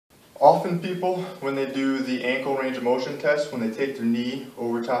Often people, when they do the ankle range of motion test, when they take their knee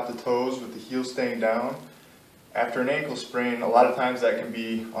over top the toes with the heel staying down, after an ankle sprain, a lot of times that can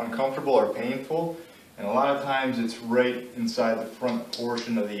be uncomfortable or painful, and a lot of times it's right inside the front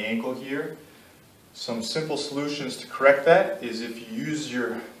portion of the ankle here. Some simple solutions to correct that is if you use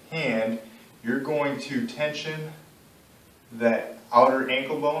your hand, you're going to tension that outer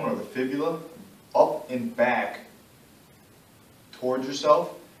ankle bone or the fibula up and back towards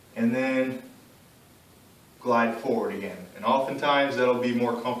yourself, and then glide forward again. And oftentimes that'll be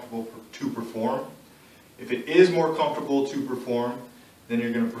more comfortable to perform. If it is more comfortable to perform, then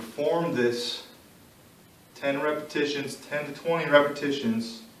you're going to perform this 10 repetitions, 10 to 20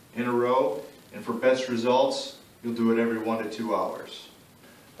 repetitions in a row, and for best results, you'll do it every 1 to 2 hours.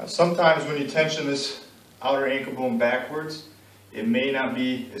 Now sometimes when you tension this outer ankle bone backwards, it may not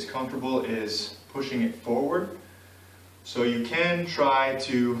be as comfortable as pushing it forward. So you can try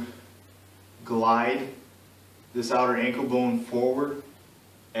to glide this outer ankle bone forward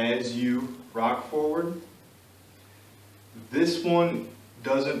as you rock forward. This one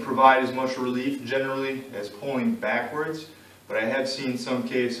doesn't provide as much relief generally as pulling backwards, but I have seen some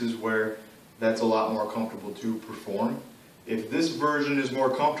cases where that's a lot more comfortable to perform. If this version is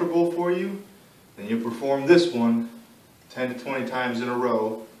more comfortable for you, then you perform this one 10 to 20 times in a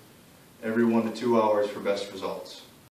row every 1 to 2 hours for best results.